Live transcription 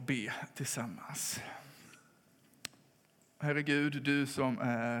be tillsammans. Herre Gud, du som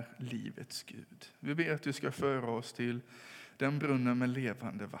är livets Gud. Vi ber att du ska föra oss till den brunnen med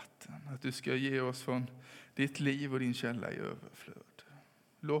levande vatten. Att du ska ge oss från ditt liv och din källa i överflöd.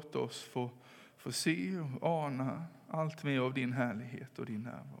 Låt oss få se och ana allt mer av din härlighet och din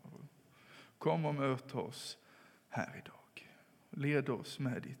närvaro. Kom och möt oss här idag. Led oss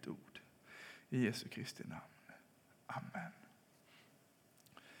med ditt ord. I Jesu Kristi namn. Amen.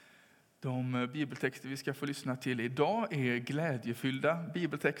 De bibeltexter vi ska få lyssna till idag är glädjefyllda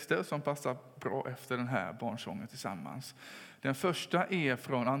bibeltexter som passar bra efter den här barnsången tillsammans. Den första är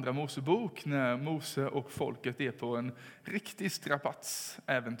från Andra Mosebok när Mose och folket är på en riktig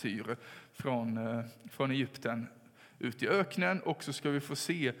strapatsäventyr från Egypten ut i öknen. Och så ska vi få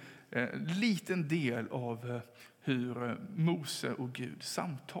se en liten del av hur Mose och Gud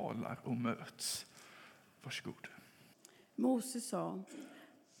samtalar och möts. Varsågod. Mose sa: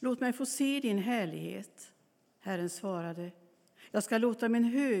 låt mig få se din härlighet. Herren svarade: jag ska låta min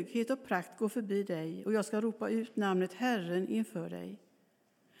höghet och prakt gå förbi dig, och jag ska ropa ut namnet Herren inför dig.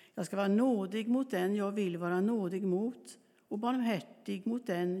 Jag ska vara nådig mot den jag vill vara nådig mot, och barmhärtig mot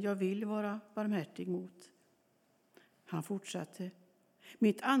den jag vill vara barmhärtig mot. Han fortsatte: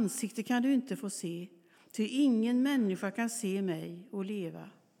 mitt ansikte kan du inte få se, ty ingen människa kan se mig och leva.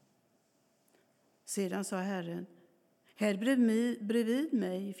 Sedan sa Herren: här bredvid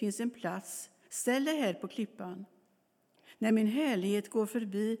mig finns en plats, ställ dig här på klippan. När min härlighet går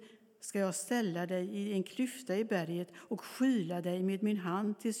förbi ska jag ställa dig i en klyfta i berget och skyla dig med min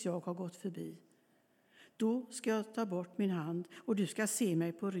hand tills jag har gått förbi. Då ska jag ta bort min hand och du ska se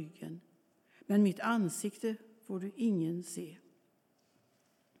mig på ryggen. Men mitt ansikte får du ingen se.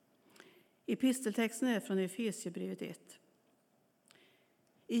 Episteltexten är från Efesierbrevet 1.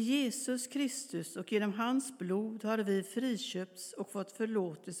 I Jesus Kristus och genom hans blod har vi friköpts och fått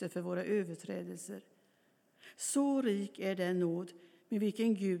förlåtelse för våra överträdelser. Så rik är den nåd med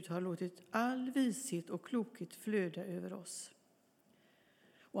vilken Gud har låtit all vishet och klokhet flöda över oss.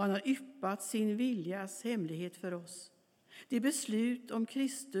 Och han har yppat sin viljas hemlighet för oss. Det beslut om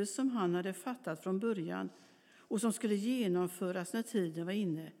Kristus som han hade fattat från början och som skulle genomföras när tiden var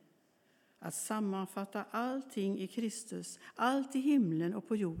inne. Att sammanfatta allting i Kristus, allt i himlen och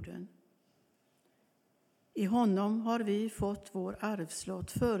på jorden. I honom har vi fått vår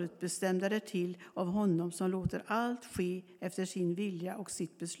arvslott förutbestämda därtill av honom som låter allt ske efter sin vilja och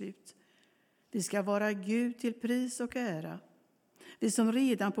sitt beslut. Vi ska vara Gud till pris och ära. Vi som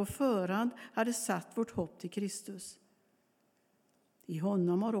redan på förhand hade satt vårt hopp till Kristus. I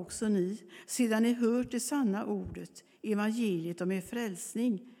honom har också ni, sedan ni hört det sanna ordet, evangeliet om er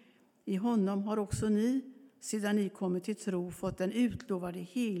frälsning. I honom har också ni, sedan ni kommit till tro, fått den utlovade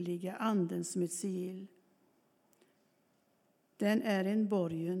heliga anden som ett sigill. Den är en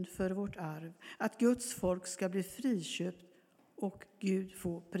borgen för vårt arv, att Guds folk ska bli friköpt och Gud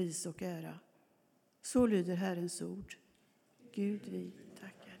få pris och ära. Så lyder Herrens ord. Gud, vi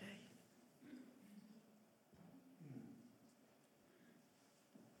tackar dig.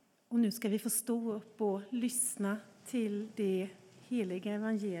 Och nu ska vi få stå upp och lyssna till det heliga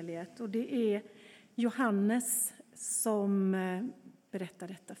evangeliet. Och det är Johannes som berättar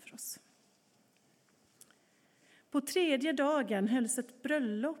detta för oss. På 3:e dagen hölls ett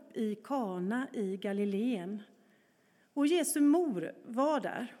bröllop i Kana i Galileen. Och Jesu mor var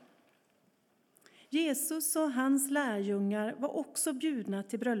där. Jesus och hans lärjungar var också bjudna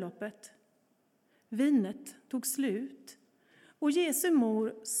till bröllopet. Vinet tog slut. Och Jesu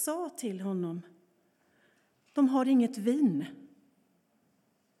mor sa till honom: de har inget vin.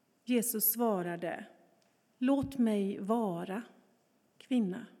 Jesus svarade: låt mig vara,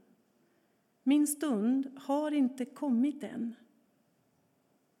 kvinna. Min stund har inte kommit än.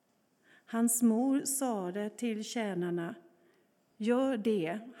 Hans mor sade till tjänarna: gör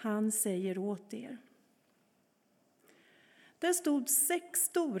det han säger åt er. Där stod 6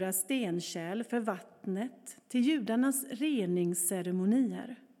 stora stenkärl för vattnet till judarnas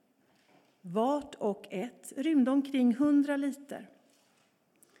reningsceremonier. Vart och ett rymde omkring 100 liter.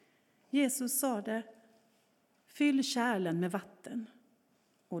 Jesus sade: fyll kärlen med vatten.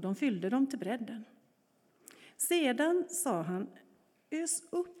 Och de fyllde dem till bredden. Sedan sa han: ös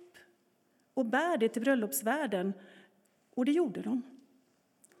upp och bär det till bröllopsvärden. Och det gjorde de.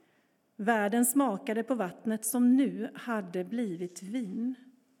 Värden smakade på vattnet som nu hade blivit vin.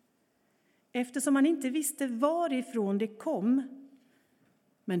 Eftersom han inte visste varifrån det kom,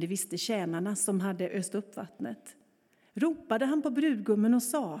 men det visste tjänarna som hade öst upp vattnet, ropade han på brudgummen och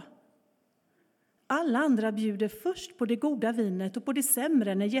sa: alla andra bjuder först på det goda vinet och på det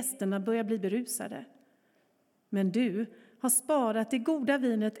sämre när gästerna börjar bli berusade. Men du har sparat det goda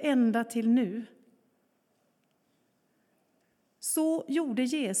vinet ända till nu. Så gjorde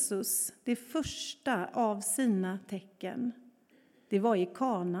Jesus det första av sina tecken. Det var i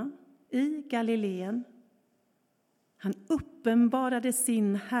Kana, i Galileen. Han uppenbarade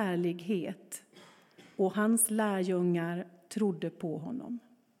sin härlighet och hans lärjungar trodde på honom.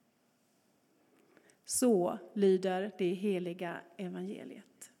 Så lyder det heliga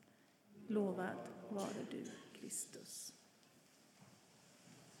evangeliet. Lovad vare du, Kristus.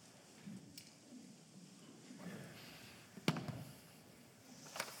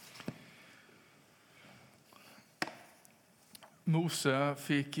 Mose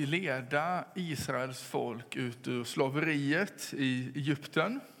fick leda Israels folk ut ur slaveriet i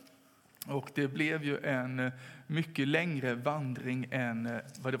Egypten. Och det blev ju en mycket längre vandring än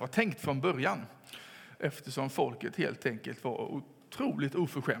vad det var tänkt från början. Eftersom folket helt enkelt var otroligt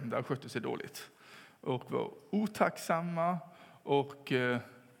oförskämda och skötte sig dåligt. Och var otacksamma och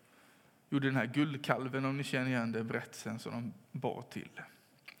gjorde den här guldkalven, om ni känner igen den berättelsen, som de bar till.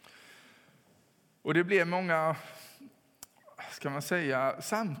 Och det blev många, ska man säga,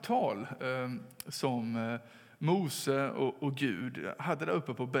 samtal som Mose och Gud hade där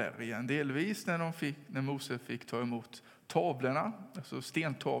uppe på bergen. Delvis när Mose fick ta emot tavlorna, alltså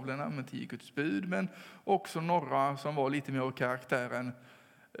stentavlorna med 10 Guds bud, men också några som var lite mer av karaktären,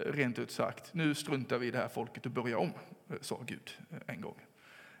 rent ut sagt. Nu struntar vi i det här folket och börjar om, sa Gud en gång.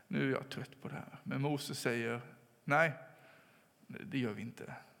 Nu är jag trött på det här. Men Mose säger, nej, det gör vi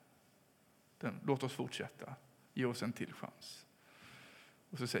inte. Låt oss fortsätta. Ge oss en till chans.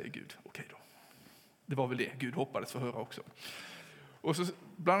 Och så säger Gud, okej då. Det var väl det Gud hoppades få höra också. Och så,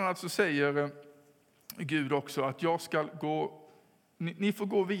 bland annat så säger Gud också att jag ska gå, ni får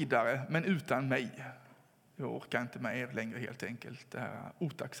gå vidare men utan mig. Jag orkar inte med er längre helt enkelt, det här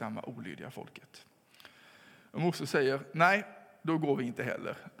otacksamma, olydiga folket. Och Mose säger, nej, då går vi inte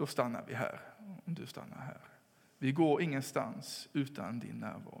heller. Då stannar vi här, om du stannar här. Vi går ingenstans utan din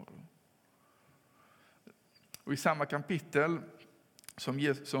närvaro. Och i samma kapitel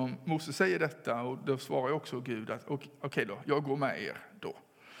som Mose säger detta, och då svarar också Gud att okej då, jag går med er då.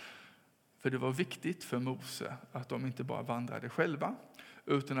 För det var viktigt för Mose att de inte bara vandrade själva,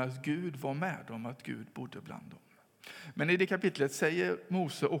 utan att Gud var med dem, att Gud bodde bland dem. Men i det kapitlet säger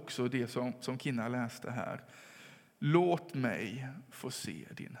Mose också det som Kinna läste här. Låt mig få se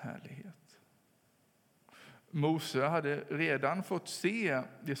din härlighet. Mose hade redan fått se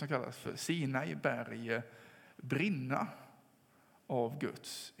det som kallas för Sinai berg brinna av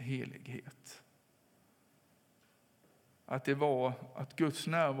Guds helighet. Att Guds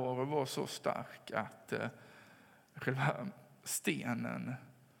närvaro var så stark att själva stenen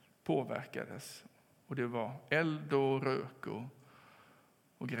påverkades. Och det var eld och rök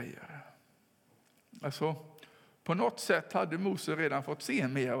och grejer. Alltså, på något sätt hade Mose redan fått se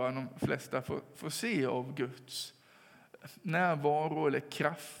mer än vad de flesta får se av Guds närvaro eller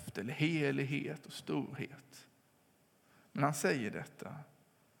kraft eller helighet och storhet. Men han säger detta.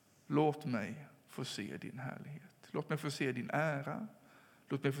 Låt mig få se din härlighet. Låt mig få se din ära.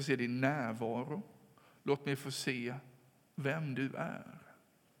 Låt mig få se din närvaro. Låt mig få se vem du är.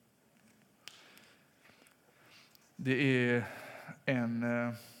 Det är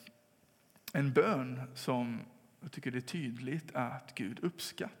en bön som jag tycker det är tydligt att Gud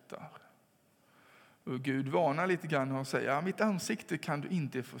uppskattar. Och Gud varnar lite grann och säger, mitt ansikte kan du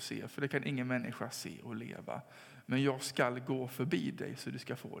inte få se, för det kan ingen människa se och leva. Men jag ska gå förbi dig så du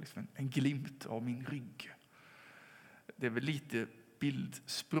ska få liksom en glimt av min rygg. Det är väl lite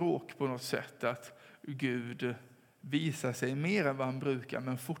bildspråk på något sätt, att Gud visar sig mer än vad han brukar,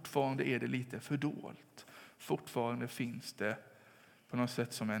 men fortfarande är det lite fördolt. Fortfarande finns det på något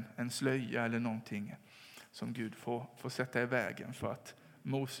sätt som en slöja eller någonting som Gud får sätta i vägen, för att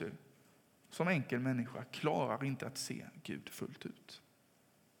Mose som enkel människa klarar inte att se Gud fullt ut.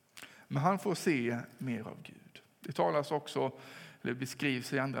 Men han får se mer av Gud. Det talas också, eller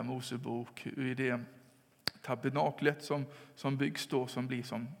beskrivs i Andra Mosebok, i det tabernaklet som byggs då, som blir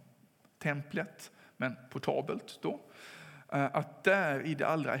som templet, men portabelt då. Att där i det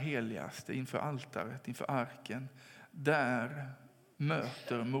allra heligaste, inför altaret, inför arken, där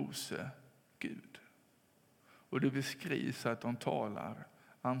möter Mose Gud. Och det beskrivs att de talar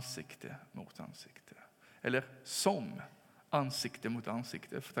ansikte mot ansikte. Eller som ansikte mot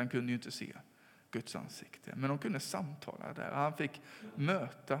ansikte, för han kunde ju inte se Guds ansikte. Men de kunde samtala där. Han fick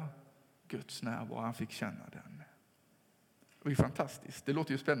möta Guds närvaro, han fick känna den. Och det är fantastiskt, det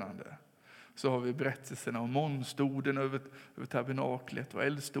låter ju spännande. Så har vi berättelserna om molnstoden över tabernaklet och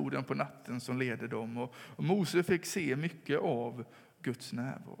eldstoden på natten som leder dem. Och Mose fick se mycket av Guds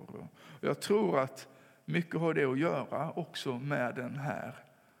närvaro. Och jag tror att mycket har det att göra också med den här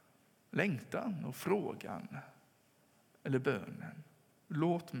längtan och frågan eller bönen.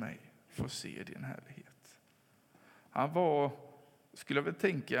 Låt mig få se din härlighet. Han var, skulle jag väl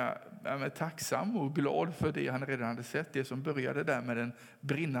tänka, tacksam och glad för det han redan hade sett. Det som började där med den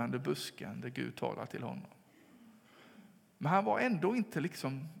brinnande busken där Gud talar till honom. Men han var ändå inte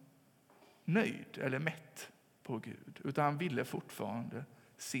liksom nöjd eller mätt på Gud. Utan han ville fortfarande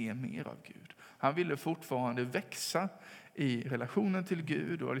se mer av Gud. Han ville fortfarande växa i relationen till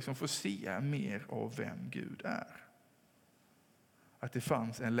Gud och liksom få se mer av vem Gud är. Att det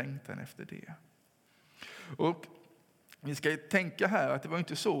fanns en längtan efter det. Och vi ska tänka här att det var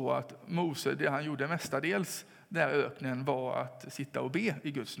inte så att Mose, det han gjorde mestadels där i öknen var att sitta och be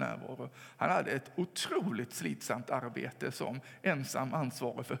i Guds närvaro. Han hade ett otroligt slitsamt arbete som ensam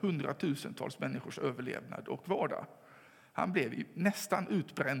ansvarig för hundratusentals människors överlevnad och vardag. Han blev nästan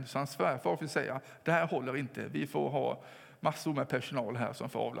utbränd, så hans svärfar fick säga, det här håller inte, vi får ha massor med personal här som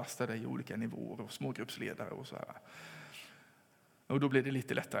får avlasta dig i olika nivåer och smågruppsledare och så här. Och då blev det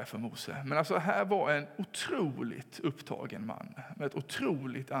lite lättare för Mose. Men alltså här var en otroligt upptagen man med ett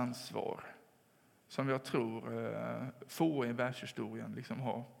otroligt ansvar som jag tror få i världshistorien liksom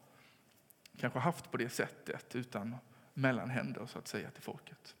har kanske haft på det sättet utan mellanhänder så att säga till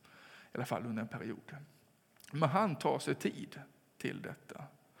folket. I alla fall under en period. Men han tar sig tid till detta.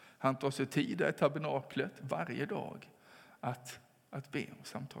 Han tar sig tid i tabernaklet varje dag att be och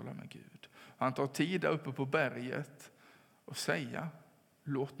samtala med Gud. Han tar tid där uppe på berget och säga,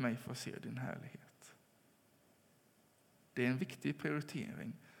 låt mig få se din härlighet. Det är en viktig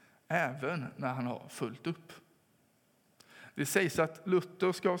prioritering, även när han har fullt upp. Det sägs att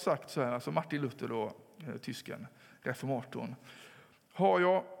Luther ska ha sagt så här, alltså Martin Luther då, tysken, reformatorn.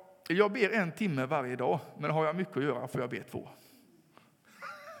 Jag ber 1 timme varje dag, men har jag mycket att göra får jag be 2.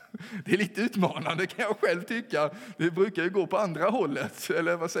 Det är lite utmanande kan jag själv tycka. Det brukar ju gå på andra hållet,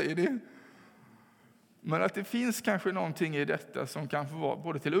 eller vad säger ni? Men att det finns kanske någonting i detta som kan få vara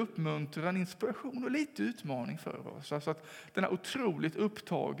både till uppmuntran, inspiration och lite utmaning för oss. Alltså att den här otroligt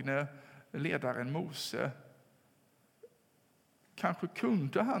upptagna ledaren Mose, kanske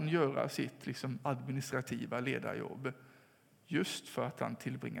kunde han göra sitt liksom administrativa ledarjobb just för att han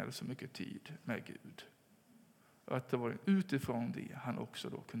tillbringade så mycket tid med Gud. Och att det var utifrån det han också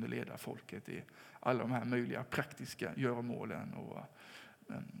då kunde leda folket i alla de här möjliga praktiska göromålen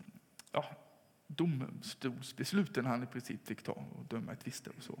och domstolsbesluten han i princip fick ta och döma ett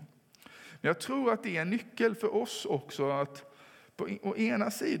tvister och så. Men jag tror att det är en nyckel för oss också att på å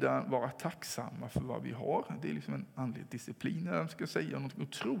ena sidan vara tacksamma för vad vi har. Det är liksom en andlig disciplin, jag ska säga något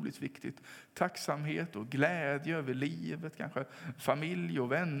otroligt viktigt. Tacksamhet och glädje över livet, kanske familj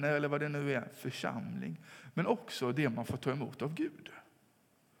och vänner eller vad det nu är, församling. Men också det man får ta emot av Gud.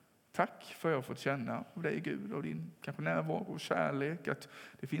 Tack för att jag har fått känna av dig Gud och din kanske närvaro och kärlek, att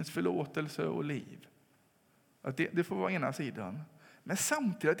det finns förlåtelse och liv. Att det får vara ena sidan. Men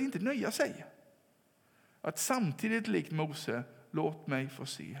samtidigt att inte nöja sig. Att samtidigt likt Mose, låt mig få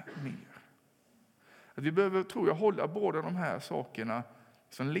se mer. Att vi behöver, tror jag, hålla båda de här sakerna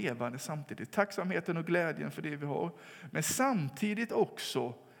som levande samtidigt. Tacksamheten och glädjen för det vi har. Men samtidigt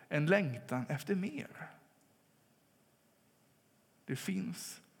också en längtan efter mer. Det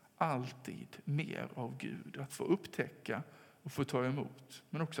finns alltid mer av Gud att få upptäcka och få ta emot.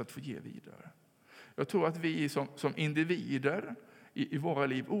 Men också att få ge vidare. Jag tror att vi som individer i våra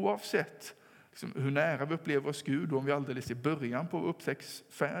liv, oavsett liksom hur nära vi upplever oss Gud, om vi alldeles i början på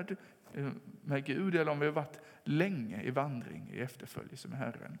upptäcktsfärd med Gud eller om vi har varit länge i vandring i efterföljelse med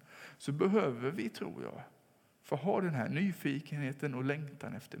Herren, så behöver vi, tror jag, få ha den här nyfikenheten och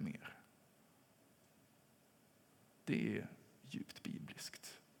längtan efter mer. Det är djupt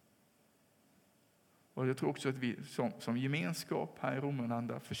bibliskt. Och jag tror också att vi som gemenskap här i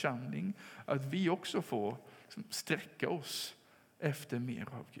Romeranda församling, att vi också får sträcka oss efter mer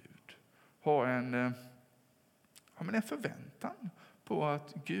av Gud. Ha en förväntan på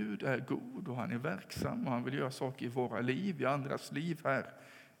att Gud är god och han är verksam och han vill göra saker i våra liv, i andras liv här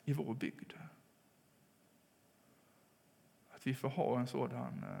i vår bygd. Att vi får ha en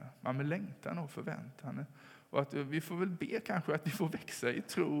sådan längtan och förväntan. Och att vi får väl be kanske att vi får växa i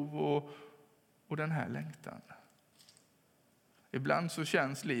tro och den här längtan. Ibland så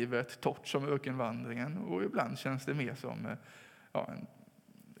känns livet torrt som ökenvandringen och ibland känns det mer som en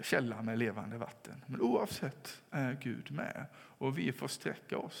källa med levande vatten. Men oavsett är Gud med och vi får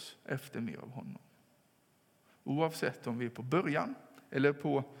sträcka oss efter mer av honom. Oavsett om vi är på början eller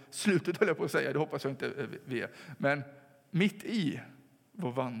på slutet, höll jag på att säga, det hoppas jag inte vi är. Men mitt i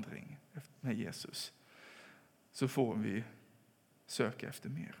vår vandring med Jesus så får vi söka efter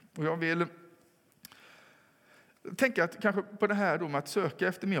mer. Och jag vill Tänk att kanske på det här då med att söka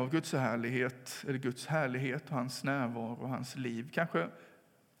efter mer av Guds härlighet, eller Guds härlighet och hans närvaro och hans liv. Kanske,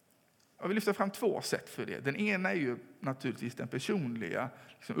 jag vill lyfta fram 2 sätt för det. Den ena är ju naturligtvis den personliga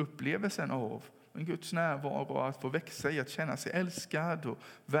upplevelsen av en Guds närvaro, att få växa i att känna sig älskad och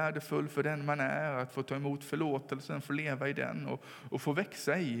värdefull för den man är, att få ta emot förlåtelsen, få leva i den och få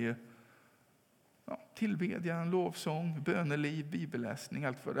växa i tillbedjan, lovsång, böneliv, bibelläsning,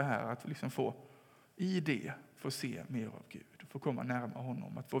 allt för det här, att liksom få i det få se mer av Gud, få komma närmare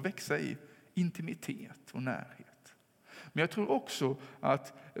honom, att få växa i intimitet och närhet. Men jag tror också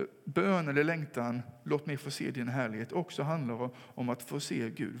att bön eller längtan, låt mig få se din härlighet, också handlar om att få se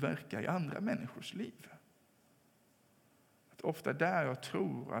Gud verka i andra människors liv. Att ofta där jag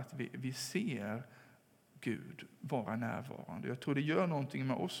tror att vi ser Gud vara närvarande. Jag tror det gör någonting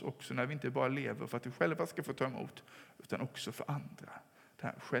med oss också när vi inte bara lever för att vi själva ska få ta emot, utan också för andra. Det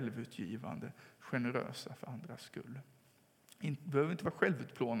här självutgivande, generösa för andras skull. Det behöver inte vara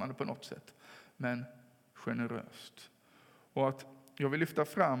självutplånande på något sätt, men generöst. Och att jag vill lyfta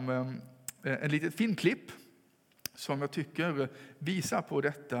fram en litet filmklipp som jag tycker visar på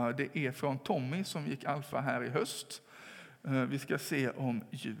detta. Det är från Tommy som gick alfa här i höst. Vi ska se om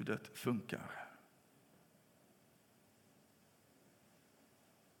ljudet funkar.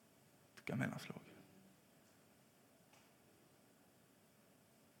 Mellanslag.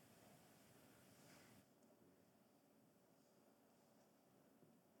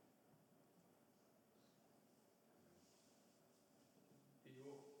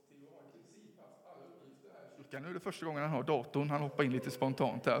 Nu är det första gången han har datorn. Han hoppar in lite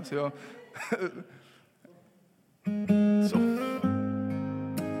spontant här. Så jag... så.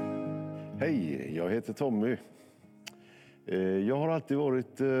 Hej, jag heter Tommy. Jag har alltid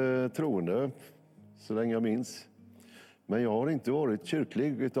varit troende så länge jag minns. Men jag har inte varit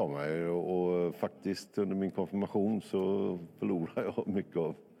kyrklig utav mig. Och faktiskt under min konfirmation så förlorade jag mycket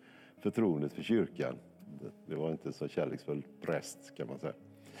av förtroendet för kyrkan. Det var inte så kärleksfull präst kan man säga.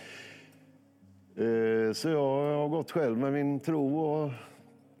 Så jag har gått själv med min tro och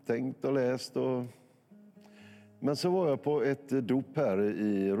tänkt och läst. Men så var jag på ett dop här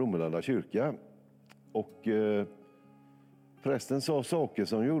i Romelanda kyrka. Och prästen sa saker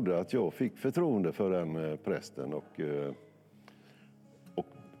som gjorde att jag fick förtroende för den prästen. Och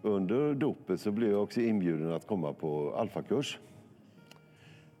under dopet så blev jag också inbjuden att komma på alfakurs.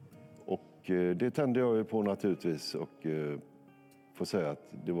 Och det tände jag ju på naturligtvis och får säga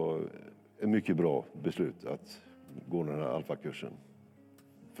att det var en mycket bra beslut att gå den här alfakursen.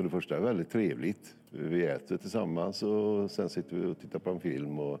 För det första är det väldigt trevligt. Vi äter tillsammans och sen sitter vi och tittar på en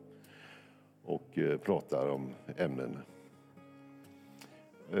film och pratar om ämnen.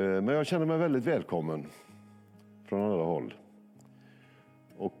 Men jag känner mig väldigt välkommen från alla håll.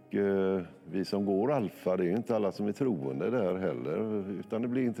 Och vi som går alfa, det är ju inte alla som är troende där heller, utan det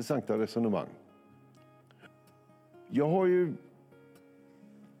blir intressanta resonemang. Jag har ju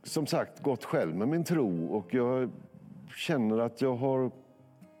som sagt gått själv med min tro och jag känner att jag har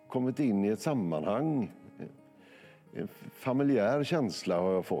kommit in i ett sammanhang. En familjär känsla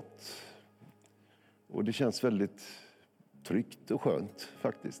har jag fått. Och det känns väldigt tryggt och skönt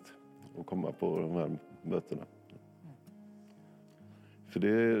faktiskt att komma på de här mötena. För det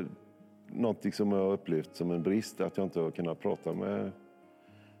är något som jag har upplevt som en brist, att jag inte har kunnat prata med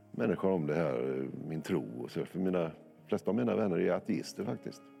människor om det här, min tro. Och så. För mina flesta av mina vänner är ateister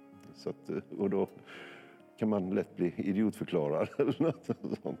faktiskt. Så att, och då kan man lätt bli idiotförklarad eller något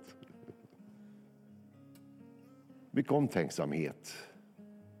sånt. Mycket omtänksamhet.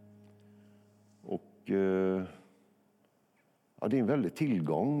 Och ja, det är en väldig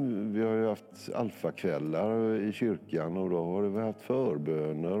tillgång. Vi har ju haft alfakvällar i kyrkan och då har vi haft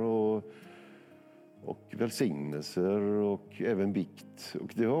förböner och välsignelser och även bikt.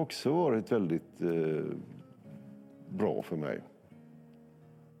 Och det har också varit väldigt bra för mig.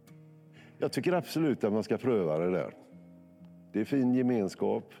 Jag tycker absolut att man ska pröva det där. Det är fin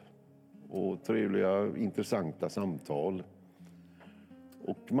gemenskap och trevliga, intressanta samtal.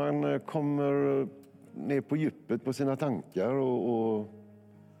 Och man kommer ner på djupet på sina tankar och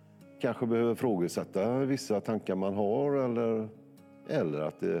kanske behöver frågesätta vissa tankar man har eller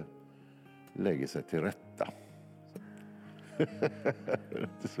att det lägger sig till rätta.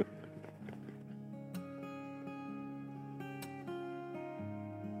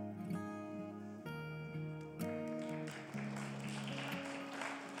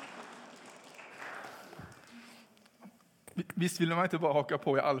 Visst vill man inte bara haka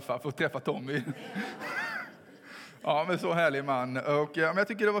på i alfa för att träffa Tommy. Ja, men så härlig man. Och, men jag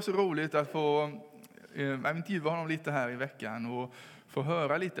tycker det var så roligt att få intervjua honom lite här i veckan och få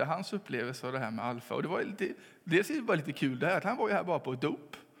höra lite hans upplevelse av det här med alfa. Och det var lite kul det här, att han var ju här bara på ett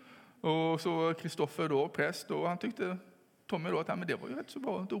dop. Och så Kristoffer då, präst, och han tyckte Tommy då att men det var ju rätt så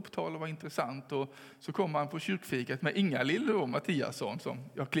bra doptal och var intressant. Och så kom han på kyrkfikat med Inga-Lill och Mattiasson som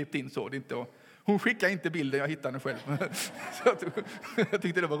jag klippt in så. Det inte, och hon skickade inte bilden, jag hittade den själv. Så jag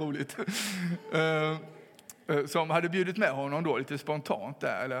tyckte det var roligt. Som hade bjudit med honom då lite spontant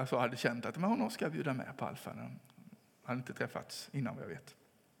där, eller så hade känt att men honom ska jag bjuda med på alfa. Han hade inte träffats innan vad jag vet.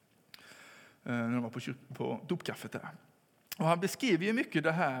 När de var på dopkaffet där. Och han beskriver ju mycket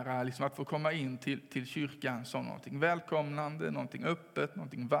det här liksom att få komma in till kyrkan som någonting välkomnande, någonting öppet,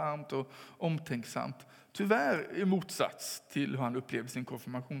 någonting varmt och omtänksamt. Tyvärr i motsats till hur han upplevde sin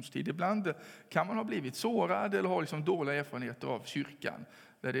konfirmationstid. Ibland kan man ha blivit sårad eller ha liksom dåliga erfarenheter av kyrkan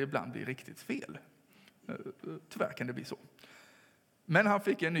där det ibland blir riktigt fel. Tyvärr kan det bli så. Men han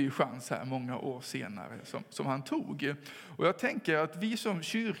fick en ny chans här många år senare som han tog. Och jag tänker att vi som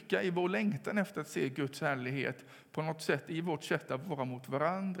kyrka i vår längtan efter att se Guds härlighet på något sätt i vårt sätt att vara mot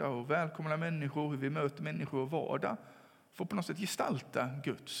varandra och välkomna människor, hur vi möter människor och vardag, får på något sätt gestalta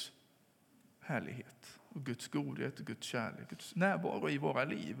Guds härlighet och Guds godhet och Guds kärlek, Guds närvaro i våra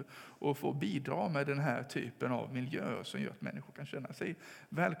liv och få bidra med den här typen av miljö som gör att människor kan känna sig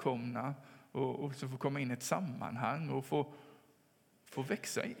välkomna och så få komma in i ett sammanhang och få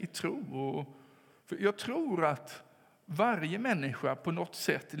växa i tro. För jag tror att varje människa på något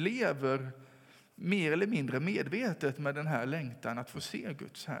sätt lever mer eller mindre medvetet med den här längtan att få se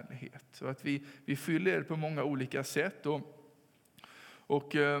Guds härlighet. Så att vi fyller det på många olika sätt.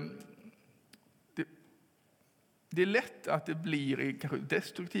 Det är lätt att det blir kanske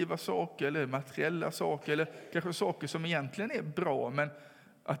destruktiva saker eller materiella saker eller kanske saker som egentligen är bra, men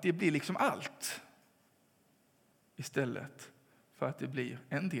att det blir liksom allt istället för att det blir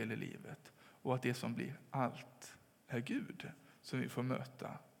en del i livet och att det som blir allt är Gud som vi får möta.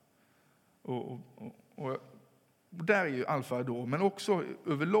 Och där är ju alfa då, men också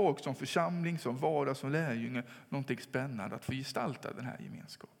överlag som församling, som vardag, som lärjunge, någonting spännande att få gestalta den här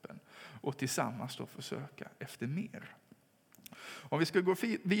gemenskapen och tillsammans då försöka efter mer. Om vi ska gå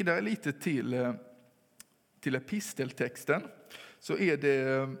vidare lite till episteltexten så är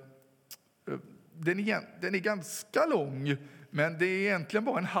den är ganska lång, men det är egentligen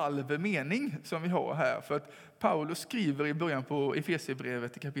bara en halv mening som vi har här. För att Paulus skriver i början på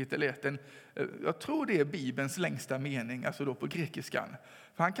Efesierbrevet i kapitel 1, jag tror det är Bibelns längsta mening, alltså då på grekiskan.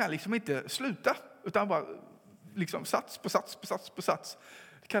 För han kan liksom inte sluta, utan bara liksom sats på sats på sats på sats.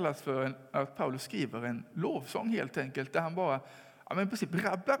 Det kallas för att Paulus skriver en lovsång helt enkelt, där han bara i princip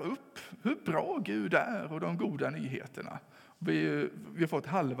rabblar upp hur bra Gud är och de goda nyheterna. Vi har fått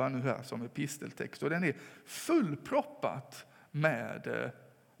halva nu här som episteltext och den är fullproppat med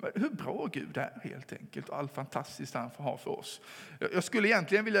hur bra Gud är helt enkelt och allt fantastiskt han får ha för oss. Jag skulle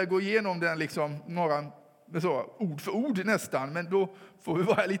egentligen vilja gå igenom den liksom några så, ord för ord nästan, men då får vi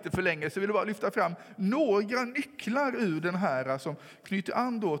vara lite för länge, så jag vill bara lyfta fram några nycklar ur den här som knyter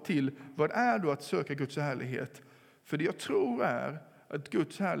an då till vad är då att söka Guds härlighet. För det jag tror är att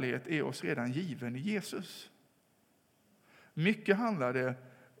Guds härlighet är oss redan given i Jesus. Mycket handlar det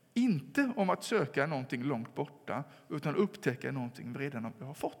inte om att söka någonting långt borta, utan upptäcka någonting vi redan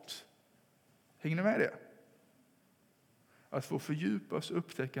har fått. Hänger ni med det? Att få fördjupa oss och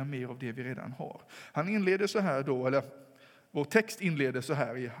upptäcka mer av det vi redan har. Han inleder så här då, eller vår text inleder så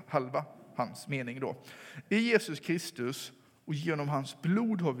här i halva hans mening då. I Jesus Kristus och genom hans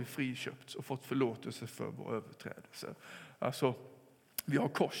blod har vi friköpts och fått förlåtelse för våra överträdelser. Alltså, vi har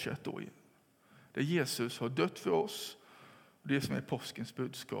korset då, där Jesus har dött för oss. Det som är påskens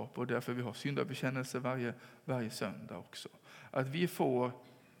budskap och därför vi har syndabekännelse varje söndag också. Att vi får,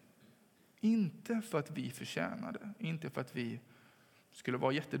 inte för att vi förtjänar det, inte för att vi skulle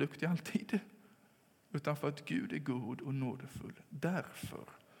vara jätteduktiga alltid, utan för att Gud är god och nådefull. Därför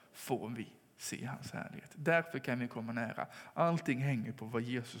får vi se hans härlighet. Därför kan vi komma nära. Allting hänger på vad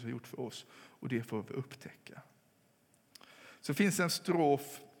Jesus har gjort för oss och det får vi upptäcka. Så finns en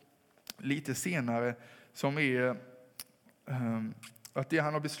strof lite senare som är att det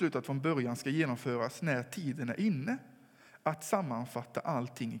han har beslutat från början ska genomföras när tiden är inne. Att sammanfatta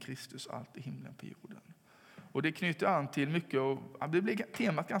allting i Kristus, allt i himlen på jorden. Och det knyter an till mycket, och det blir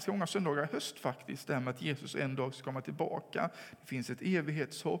temat ganska många söndagar i höst faktiskt. Det här med att Jesus en dag ska komma tillbaka. Det finns ett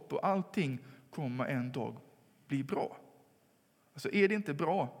evighetshopp och allting kommer en dag bli bra. Alltså är det inte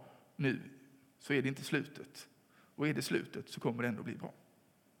bra nu så är det inte slutet. Och är det slutet så kommer det ändå bli bra.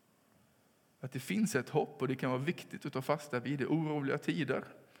 Att det finns ett hopp och det kan vara viktigt att ta fasta vid det oroliga tider.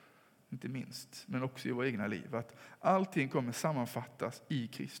 Inte minst, men också i våra egna liv. Att allting kommer sammanfattas i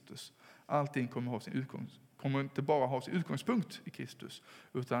Kristus. Allting kommer ha sin kommer inte bara ha sin utgångspunkt i Kristus,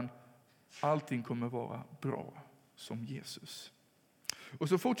 utan allting kommer vara bra som Jesus. Och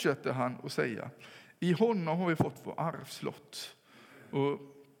så fortsätter han att säga, i honom har vi fått vår arvslott. Och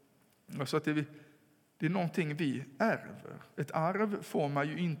alltså att det är någonting vi ärver. Ett arv får man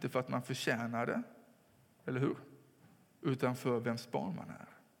ju inte för att man förtjänar det, eller hur? Utan för vems barn man är.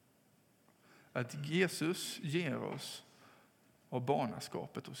 Att Jesus ger oss av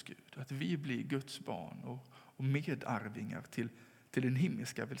barnaskapet hos Gud. Att vi blir Guds barn och medarvingar till den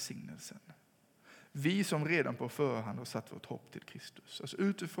himmelska välsignelsen. Vi som redan på förhand har satt vårt hopp till Kristus. Alltså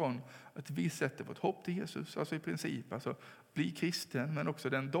utifrån att vi sätter vårt hopp till Jesus. Alltså i princip alltså bli kristen, men också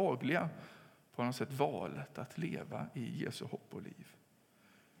den dagliga på något sätt valet att leva i Jesu hopp och liv.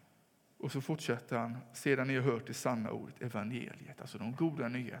 Och så fortsätter han, sedan ni har hört det sanna ordet, evangeliet. Alltså de goda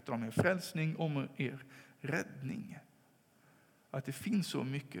nyheterna om er frälsning, om er räddning. Att det finns så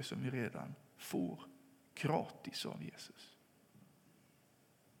mycket som vi redan får gratis av Jesus.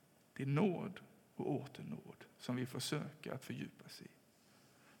 Det är nåd och åter nåd som vi försöker att fördjupa sig i.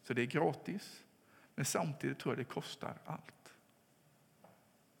 Så det är gratis, men samtidigt tror jag det kostar allt.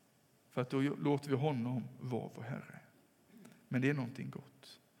 För att då låter vi honom vara vår Herre. Men det är någonting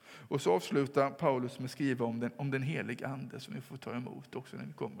gott. Och så avslutar Paulus med att skriva om den heliga ande som vi får ta emot också när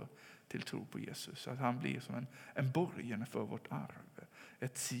vi kommer till tro på Jesus. Att han blir som en borgen för vårt arv.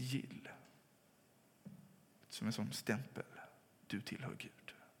 Ett sigill. Som en sån stämpel. Du tillhör Gud.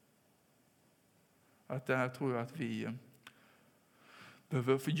 Att där tror jag att vi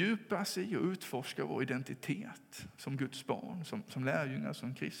behöver fördjupa sig och utforska vår identitet som Guds barn, som lärjungar,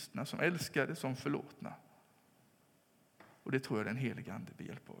 som kristna, som älskade, som förlåtna. Och det tror jag den heliga ande vill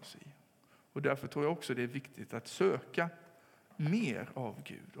hjälpa oss i. Och därför tror jag också det är viktigt att söka mer av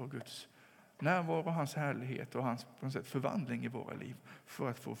Gud och Guds närvaro, hans härlighet och hans på något sätt förvandling i våra liv för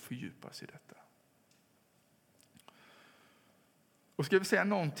att få fördjupas i detta. Och ska vi säga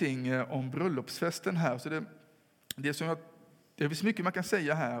någonting om bröllopsfesten här, så det finns mycket man kan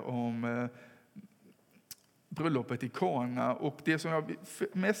säga här om bröllopet i Kana, och det som jag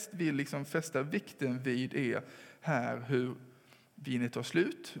mest vill liksom fästa vikten vid är här hur vinet tar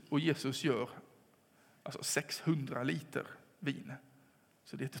slut och Jesus gör alltså 600 liter vin.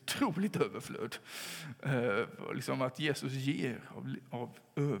 Så det är ett otroligt överflöd. Liksom att Jesus ger av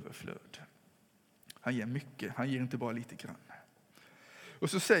överflöd. Han ger mycket, han ger inte bara lite grann. Och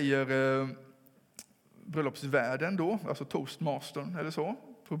så säger bröllopsvärden då, alltså toastmastern eller så,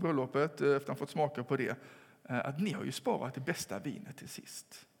 på bröllopet, efter att han fått smaka på det, att ni har ju sparat det bästa vinet till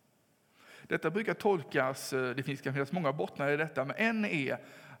sist. Detta brukar tolkas, det finns många bottnar i detta, men en är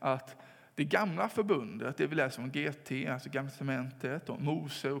att det gamla förbundet, det vi läser om GT, alltså Gamla testamentet, och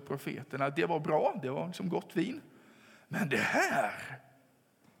Mose och profeterna, det var bra, det var liksom gott vin. Men det här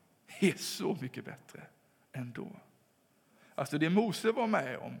är så mycket bättre ändå. Alltså det Mose var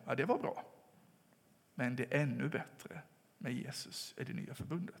med om, ja, det var bra. Men det är ännu bättre med Jesus i det nya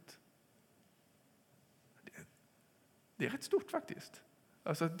förbundet. Det är rätt stort faktiskt.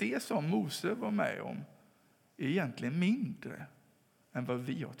 Alltså det som Mose var med om är egentligen mindre än vad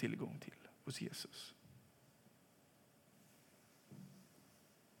vi har tillgång till hos Jesus.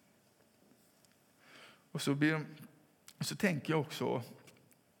 Och så tänker jag också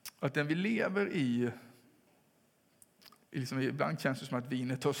att den vi lever i liksom ibland känns det som att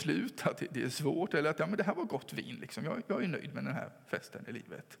vinet tar slut, att det är svårt, eller att men det här var gott vin, liksom. Jag är nöjd med den här festen i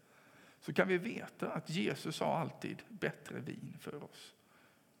livet. Så kan vi veta att Jesus har alltid bättre vin för oss.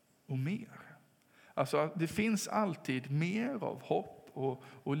 Och mer. Alltså det finns alltid mer av hopp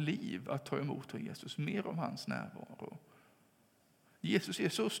och liv att ta emot av Jesus. Mer av hans närvaro. Jesus är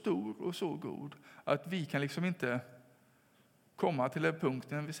så stor och så god att vi kan liksom inte komma till en punkt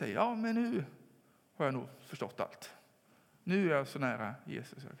där vi säger, ja men nu har jag nog förstått allt. Nu är jag så nära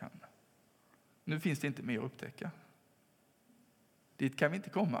Jesus jag kan. Nu finns det inte mer att upptäcka. Dit kan vi inte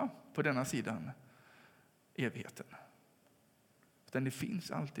komma på denna sidan evigheten. Utan det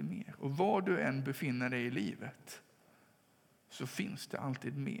finns alltid mer. Och var du än befinner dig i livet så finns det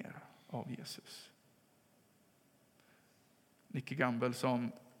alltid mer av Jesus. Nicky Gamble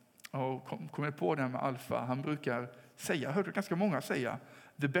som har kommit på det här med alfa, han brukar säga, jag hörde ganska många säga,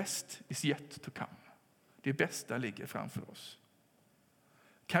 the best is yet to come. Det bästa ligger framför oss.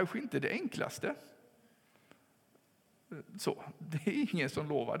 Kanske inte det enklaste. Så, det är ingen som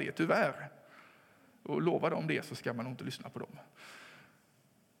lovar det, tyvärr. Och lovar de det så ska man nog inte lyssna på dem.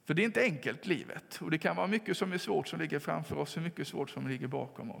 För det är inte enkelt livet. Och det kan vara mycket som är svårt som ligger framför oss och mycket svårt som ligger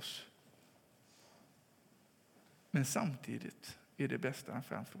bakom oss. Men samtidigt är det bästa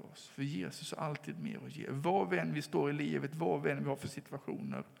framför oss. För Jesus har alltid mer att ge. Var vi än vi står i livet, var vi än vi har för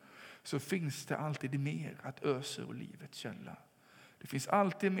situationer, så finns det alltid mer att ösa ur livets källa. Det finns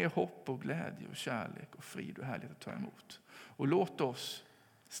alltid mer hopp och glädje och kärlek och frid och härlighet att ta emot. Och låt oss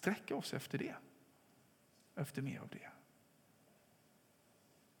sträcka oss efter det. Efter mer av det.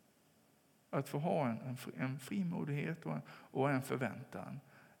 Att få ha en frimodighet och en förväntan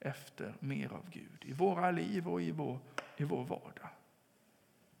efter mer av Gud. I våra liv och i vår vardag.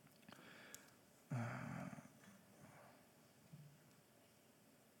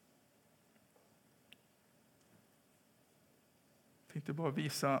 Jag tänkte bara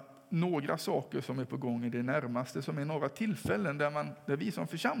visa några saker som är på gång i det närmaste, som är några tillfällen där vi som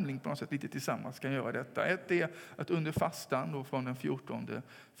församling på något sätt lite tillsammans kan göra detta. Ett är att under fastan då från den 14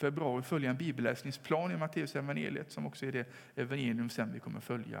 februari följa en bibelläsningsplan i Matteus evangeliet, som också är det evangelium som vi kommer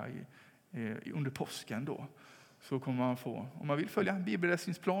följa under påsken då. Så kommer man få, om man vill följa en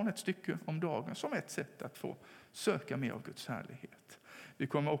bibelläsningsplan, ett stycke om dagen som ett sätt att få söka mer av Guds härlighet. Vi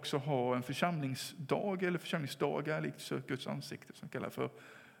kommer också ha en församlingsdag eller församlingsdagar likt Sök Guds ansikte som kallas för,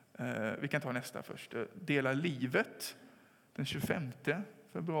 vi kan ta nästa först, Dela livet den 25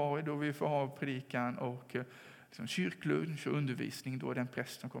 februari då vi får ha predikan och liksom kyrklunch och undervisning. Då är den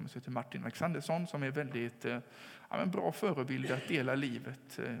präst som kommer sig till Martin Alexandersson som är väldigt en bra förebild att dela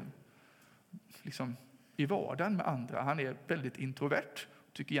livet liksom i vardagen med andra. Han är väldigt introvert.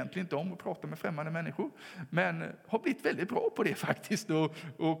 Tycker egentligen inte om att prata med främmande människor. Men har blivit väldigt bra på det faktiskt.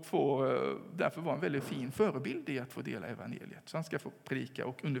 Och får därför vara en väldigt fin förebild i att få dela evangeliet. Så han ska få predika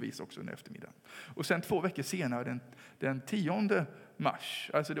och undervisa också under eftermiddagen. Och sen 2 veckor senare, den 10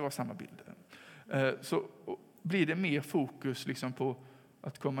 mars, alltså det var samma bilder. Så blir det mer fokus liksom på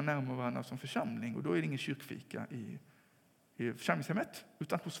att komma närmare varandra som församling. Och då är det ingen kyrkfika i församlingshemmet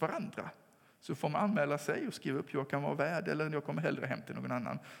utan hos varandra. Så får man anmäla sig och skriva upp, jag kan vara värd eller jag kommer hellre hem till någon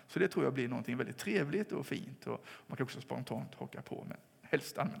annan. Så det tror jag blir någonting väldigt trevligt och fint. Och man kan också spontant haka på, men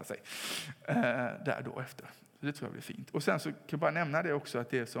helst anmäla sig där då efter. Så det tror jag blir fint. Och sen så kan jag bara nämna det också att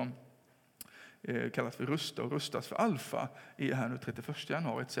det som kallas för rusta och rustas för alfa är här nu 31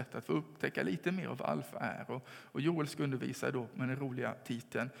 januari ett sätt att få upptäcka lite mer av vad alfa är. Och Joel ska undervisa då med den roliga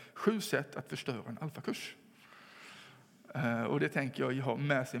titeln 7 sätt att förstöra en alfakurs. Och det tänker jag har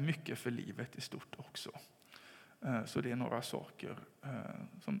med sig mycket för livet i stort också. Så det är några saker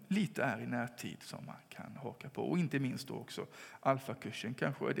som lite är i närtid som man kan haka på. Och inte minst då också alfakursen.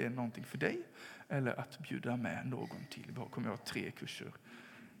 Kanske är det någonting för dig eller att bjuda med någon till. Vi kommer att ha 3 kurser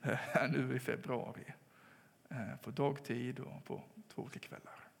här nu i februari. På dagtid och på 2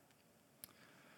 kvällar.